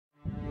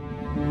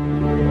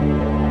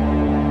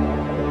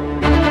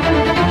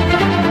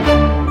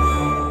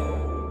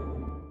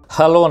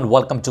Hello and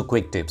welcome to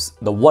Quick Tips,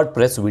 the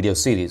WordPress video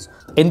series.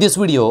 In this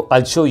video,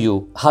 I'll show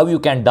you how you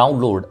can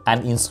download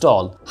and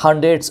install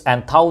hundreds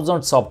and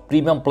thousands of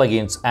premium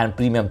plugins and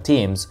premium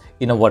themes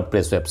in a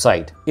WordPress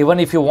website. Even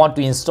if you want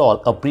to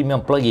install a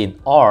premium plugin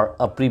or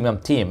a premium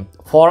theme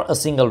for a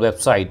single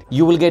website,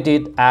 you will get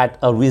it at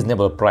a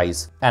reasonable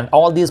price. And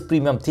all these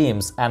premium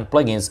themes and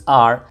plugins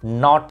are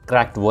not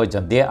cracked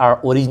version. They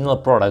are original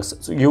products.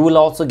 So you will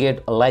also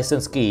get a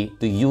license key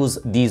to use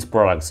these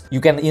products.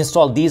 You can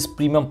install these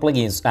premium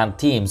plugins and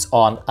themes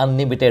on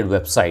unlimited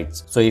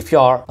websites. So if you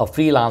are a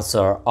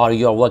freelancer or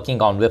you are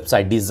working on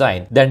website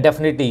design, then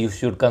definitely you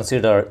should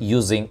consider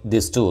using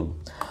this tool.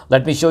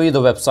 Let me show you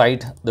the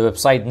website. The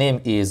website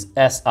name is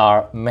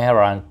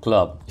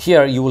SrMehranClub.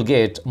 Here you will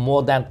get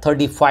more than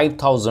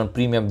 35,000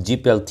 premium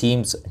GPL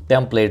themes,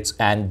 templates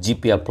and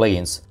GPL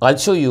plugins. I'll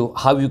show you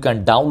how you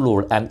can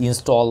download and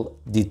install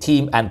the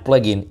theme and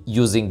plugin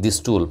using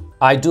this tool.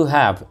 I do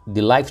have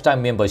the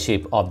lifetime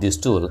membership of this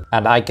tool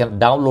and I can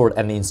download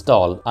and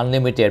install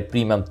unlimited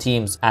premium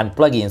themes and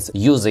plugins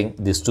using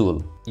this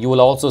tool. You will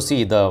also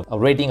see the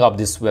rating of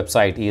this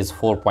website is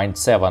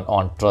 4.7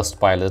 on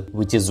Trustpilot,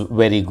 which is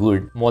very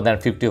good. More than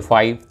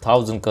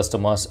 55,000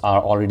 customers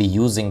are already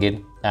using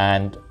it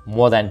and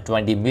more than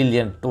 20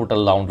 million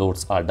total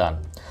downloads are done.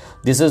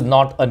 This is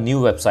not a new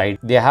website.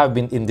 They have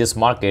been in this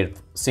market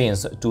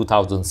since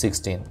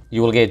 2016.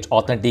 You will get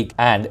authentic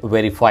and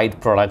verified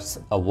products,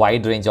 a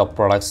wide range of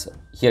products.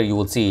 Here you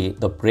will see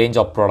the range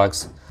of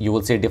products. You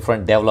will see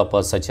different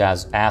developers such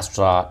as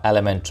Astra,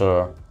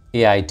 Elementor,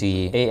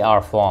 AIT,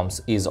 AR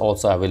Forms is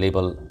also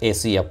available,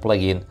 ACF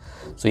plugin.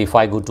 So if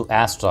I go to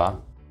Astra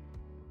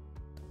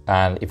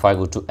and if I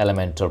go to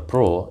Elementor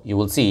Pro, you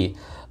will see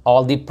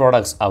all the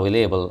products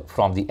available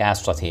from the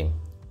Astra theme.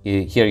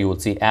 Here you will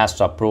see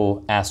Astra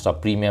Pro, Astra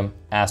Premium,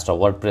 Astra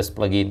WordPress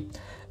plugin,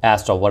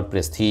 Astra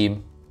WordPress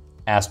theme,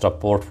 Astra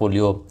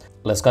portfolio.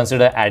 Let's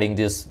consider adding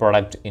this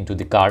product into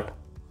the cart.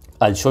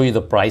 I'll show you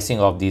the pricing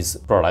of these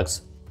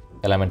products.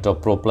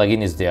 Elementor Pro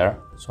plugin is there,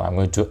 so I'm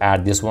going to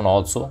add this one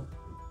also.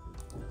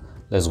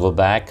 Let's go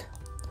back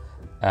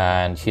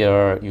and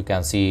here you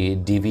can see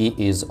DV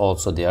is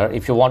also there.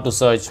 If you want to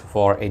search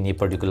for any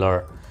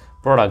particular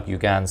product, you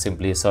can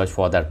simply search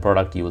for that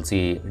product. You will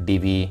see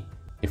DV.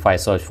 If I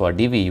search for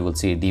DV, you will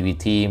see DV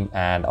theme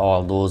and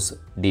all those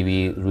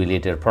DV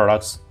related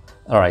products.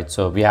 Alright,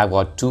 so we have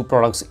got two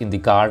products in the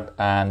cart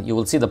and you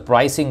will see the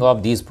pricing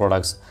of these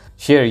products.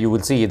 Here you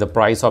will see the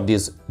price of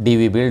this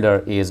DV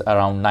builder is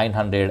around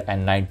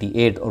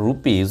 998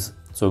 rupees,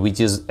 so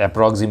which is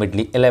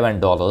approximately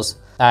 $11.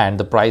 And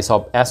the price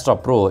of Astra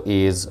Pro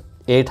is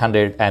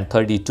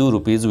 832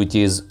 rupees, which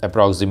is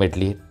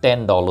approximately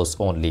 $10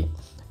 only.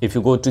 If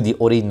you go to the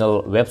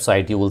original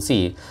website, you will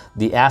see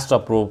the Astra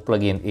Pro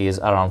plugin is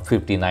around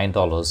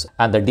 $59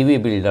 and the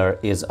DV builder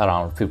is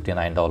around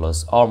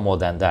 $59 or more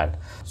than that.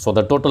 So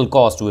the total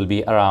cost will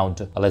be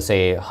around, let's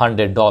say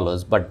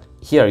 $100, but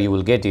here you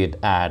will get it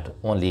at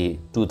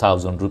only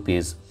 2,000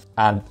 rupees.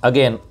 And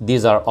again,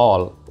 these are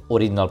all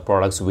original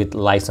products with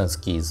license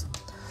keys.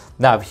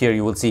 Now here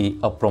you will see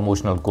a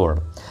promotional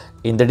code.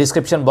 In the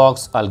description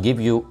box, I'll give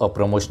you a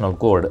promotional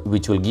code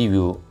which will give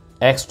you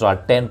extra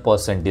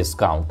 10%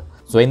 discount.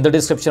 So in the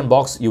description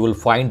box, you will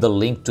find the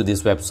link to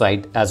this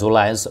website as well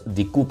as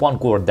the coupon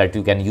code that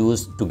you can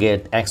use to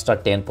get extra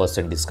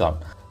 10% discount.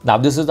 Now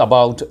this is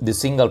about the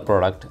single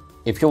product.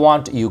 If you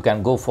want, you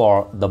can go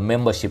for the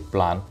membership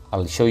plan.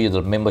 I'll show you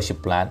the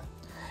membership plan.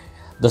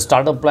 The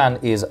starter plan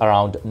is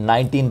around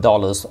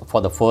 $19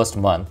 for the first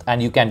month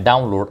and you can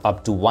download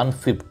up to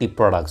 150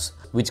 products,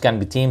 which can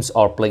be themes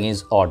or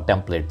plugins or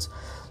templates.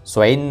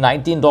 So in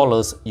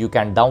 $19, you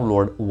can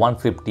download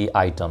 150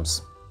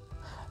 items.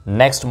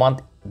 Next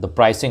month, the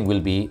pricing will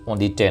be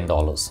only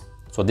 $10.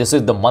 So this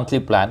is the monthly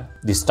plan,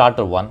 the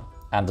starter one,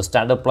 and the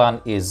standard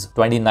plan is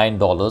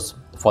 $29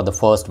 for the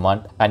first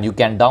month and you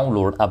can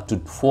download up to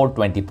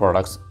 420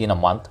 products in a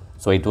month.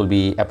 So it will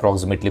be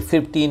approximately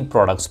 15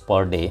 products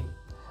per day.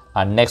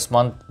 And next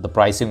month the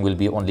pricing will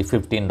be only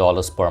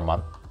 $15 per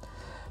month.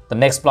 The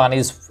next plan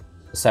is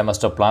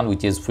semester plan,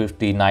 which is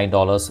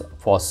 $59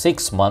 for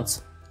 6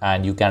 months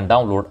and you can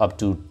download up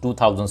to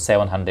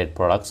 2,700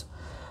 products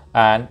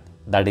and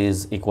that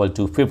is equal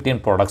to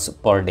 15 products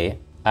per day.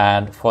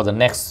 And for the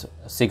next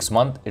 6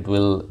 months it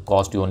will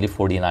cost you only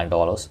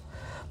 $49.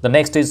 The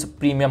next is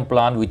premium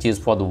plan, which is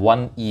for the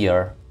 1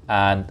 year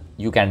and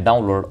you can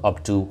download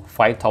up to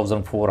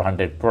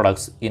 5,400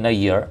 products in a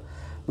year,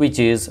 which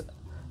is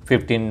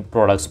 15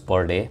 products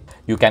per day.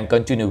 You can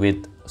continue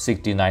with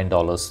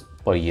 $69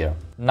 per year.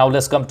 Now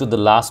let's come to the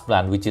last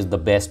plan, which is the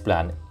best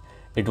plan.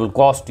 It will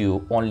cost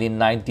you only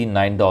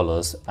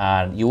 $99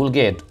 and you will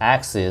get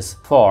access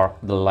for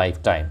the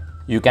lifetime.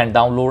 You can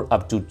download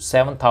up to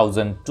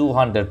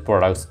 7,200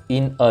 products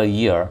in a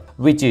year,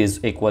 which is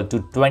equal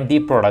to 20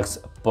 products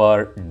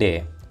per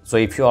day. So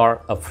if you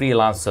are a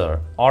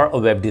freelancer or a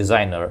web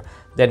designer,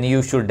 then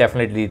you should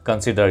definitely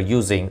consider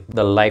using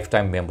the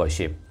lifetime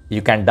membership.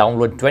 You can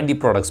download 20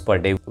 products per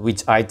day,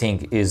 which I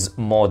think is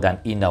more than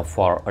enough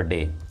for a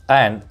day.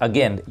 And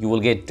again, you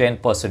will get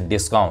 10%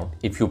 discount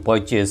if you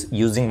purchase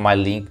using my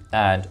link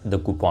and the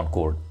coupon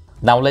code.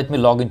 Now let me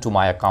log into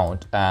my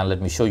account and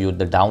let me show you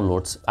the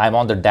downloads. I'm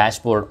on the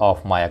dashboard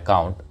of my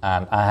account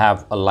and I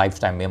have a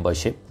lifetime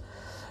membership.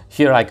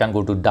 Here I can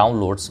go to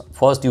downloads.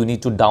 First, you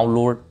need to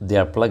download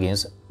their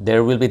plugins.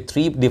 There will be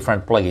 3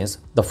 different plugins.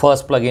 The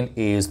first plugin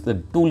is the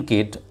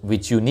toolkit,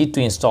 which you need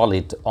to install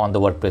it on the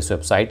WordPress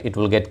website. It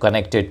will get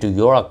connected to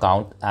your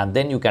account and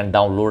then you can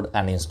download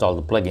and install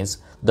the plugins.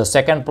 The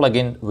second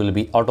plugin will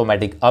be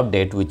automatic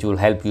update, which will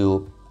help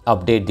you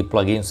update the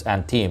plugins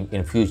and theme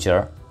in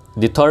future.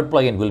 The third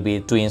plugin will be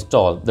to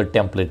install the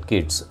template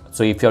kits.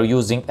 So if you're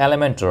using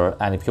Elementor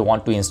and if you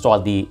want to install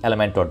the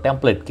Elementor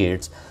template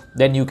kits,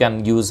 then you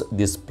can use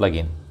this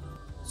plugin.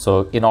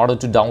 So in order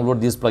to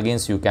download these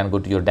plugins, you can go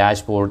to your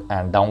dashboard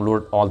and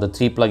download all the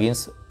 3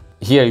 plugins.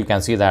 Here you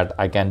can see that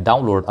I can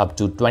download up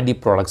to 20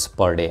 products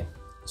per day.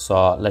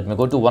 So let me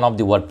go to one of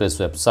the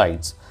WordPress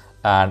websites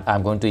and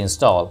I'm going to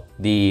install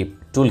the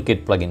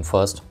toolkit plugin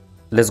first.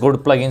 Let's go to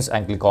plugins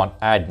and click on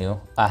add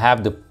new. I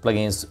have the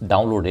plugins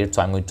downloaded,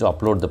 so I'm going to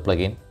upload the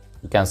plugin.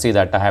 You can see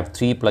that I have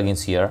 3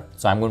 plugins here.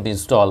 So I'm going to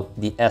install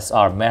the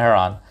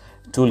SrMehran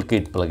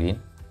toolkit plugin.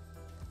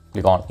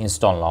 Click on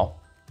install now.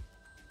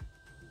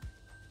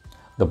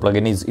 The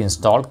plugin is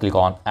installed. Click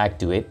on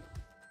activate.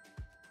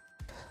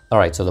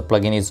 Alright, so the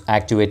plugin is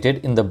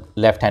activated. In the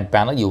left hand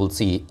panel you will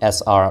see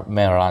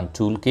SrMehran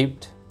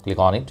toolkit. Click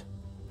on it.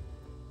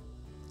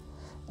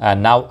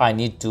 And now I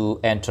need to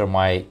enter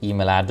my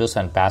email address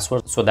and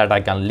password so that I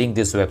can link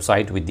this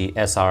website with the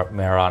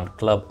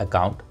SrMehranClub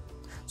account.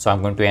 So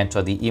I'm going to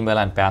enter the email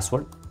and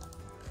password.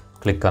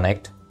 Click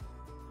connect.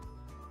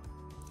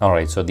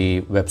 Alright, so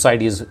the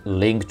website is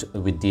linked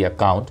with the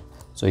account.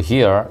 So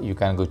here you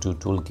can go to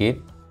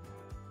toolkit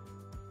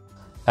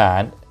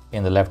and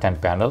in the left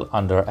hand panel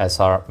under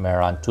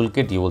SrMehran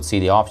toolkit you will see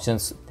the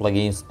options,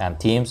 plugins and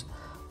themes.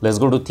 Let's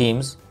go to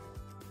themes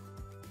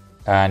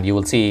and you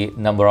will see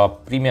number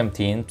of premium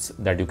themes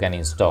that you can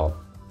install.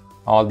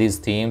 All these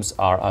themes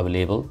are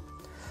available.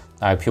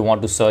 If you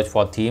want to search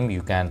for theme,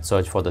 you can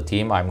search for the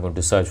theme. I'm going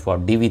to search for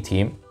Divi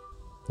theme.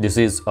 This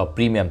is a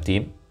premium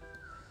theme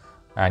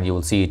and you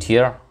will see it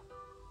here.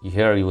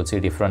 Here you will see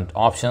different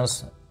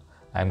options.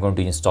 I'm going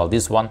to install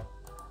this one.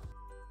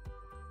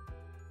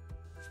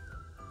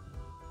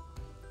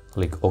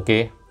 Click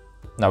OK.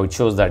 Now it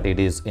shows that it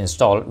is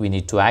installed. We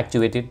need to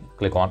activate it.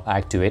 Click on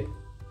activate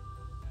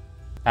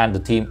and the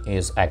theme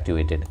is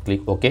activated.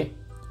 Click OK.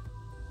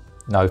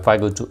 Now if I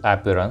go to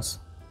appearance,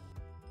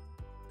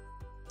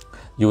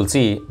 you will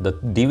see the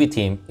Divi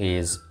theme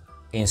is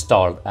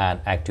installed and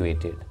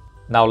activated.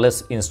 Now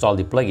let's install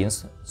the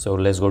plugins. So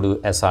let's go to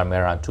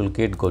SrMehran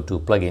toolkit, go to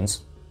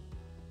plugins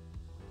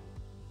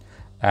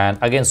and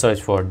again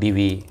search for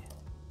Divi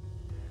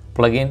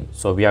plugin.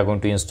 So we are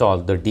going to install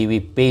the Divi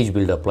page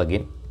builder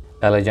plugin,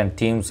 Elegant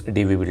Themes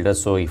Divi Builder.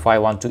 So if I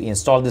want to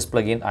install this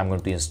plugin, I'm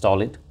going to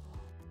install it.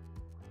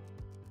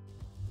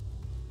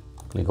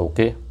 Click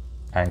OK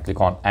and click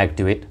on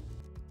activate.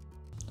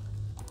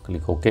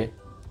 Click OK.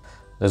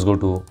 Let's go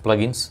to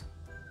plugins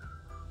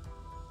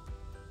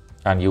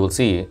and you will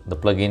see the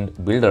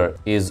plugin builder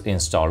is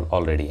installed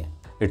already.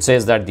 It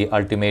says that the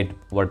ultimate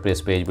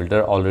WordPress page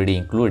builder already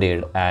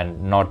included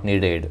and not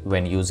needed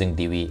when using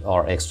Divi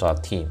or extra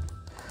theme.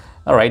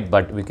 Alright,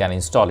 but we can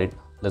install it.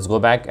 Let's go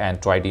back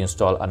and try to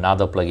install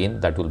another plugin.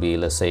 That will be,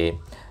 let's say,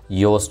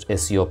 Yoast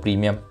SEO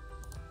Premium.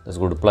 Let's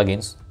go to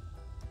plugins.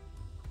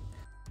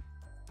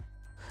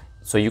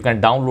 So you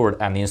can download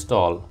and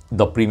install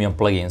the premium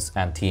plugins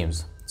and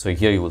themes. So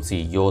here you will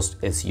see Yoast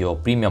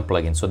SEO Premium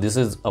plugin. So this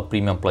is a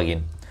premium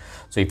plugin.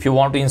 So if you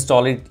want to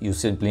install it, you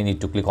simply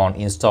need to click on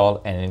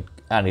install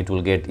and it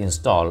will get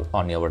installed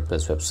on your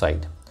WordPress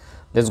website.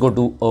 Let's go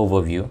to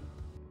overview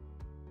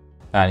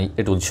and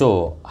it will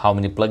show how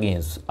many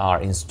plugins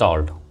are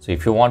installed. So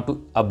if you want to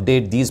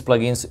update these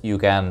plugins, you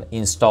can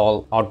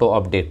install auto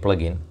update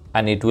plugin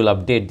and it will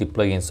update the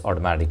plugins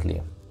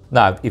automatically.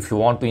 Now, if you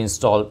want to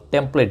install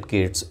template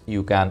kits,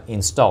 you can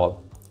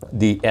install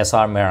the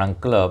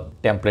SrMehranClub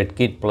template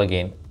kit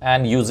plugin,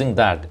 and using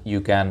that you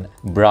can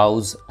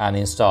browse and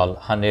install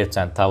hundreds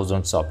and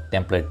thousands of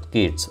template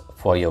kits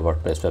for your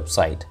WordPress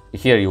website.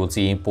 Here you will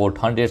see import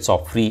hundreds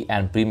of free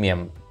and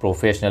premium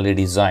professionally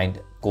designed,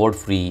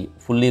 code-free,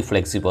 fully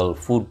flexible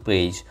food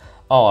page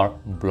or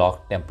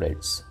block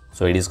templates.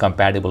 So it is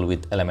compatible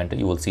with Elementor.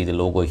 You will see the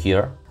logo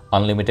here.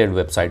 Unlimited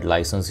website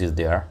license is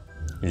there.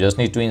 You just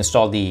need to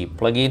install the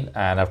plugin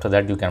and after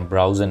that you can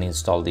browse and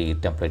install the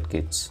template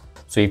kits.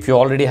 So if you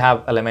already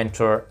have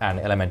Elementor and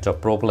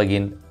Elementor Pro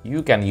plugin,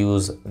 you can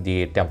use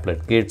the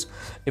template kits.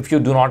 If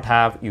you do not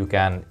have, you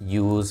can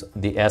use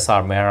the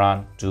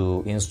SrMehran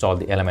to install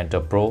the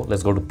Elementor Pro.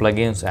 Let's go to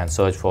plugins and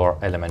search for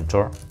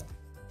Elementor.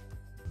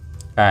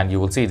 And you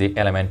will see the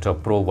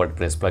Elementor Pro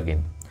WordPress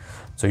plugin.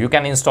 So you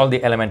can install the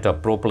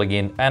Elementor Pro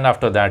plugin and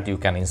after that you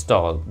can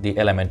install the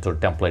Elementor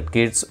template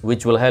kits,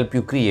 which will help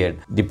you create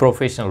the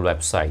professional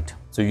website.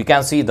 So you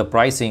can see the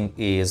pricing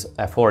is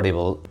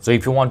affordable. So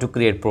if you want to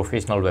create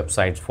professional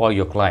websites for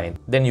your client,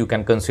 then you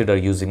can consider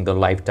using the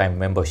lifetime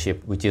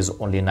membership, which is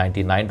only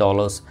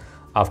 $99.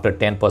 After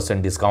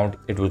 10% discount,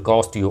 it will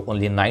cost you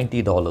only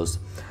 $90.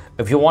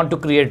 If you want to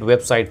create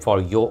website for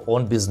your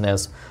own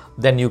business,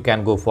 then you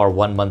can go for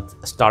 1 month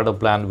starter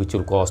plan, which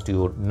will cost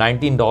you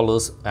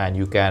 $19, and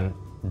you can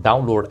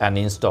download and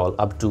install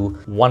up to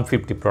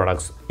 150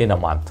 products in a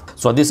month.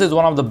 So this is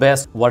one of the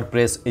best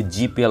WordPress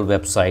GPL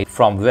website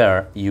from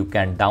where you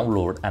can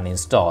download and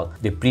install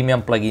the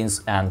premium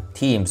plugins and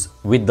themes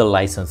with the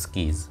license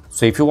keys.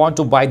 So if you want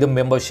to buy the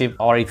membership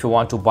or if you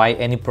want to buy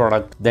any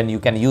product, then you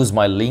can use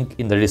my link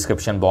in the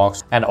description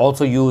box and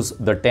also use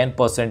the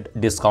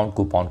 10% discount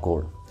coupon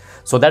code.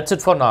 So that's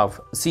it for now.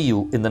 See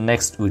you in the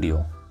next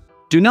video.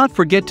 Do not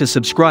forget to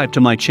subscribe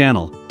to my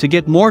channel to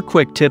get more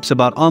quick tips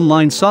about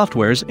online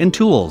softwares and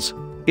tools.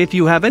 If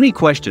you have any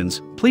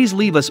questions, please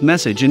leave us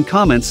message in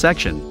comments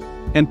section.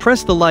 And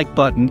press the like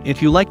button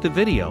if you like the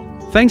video.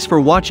 Thanks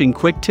for watching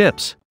Quick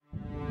Tips.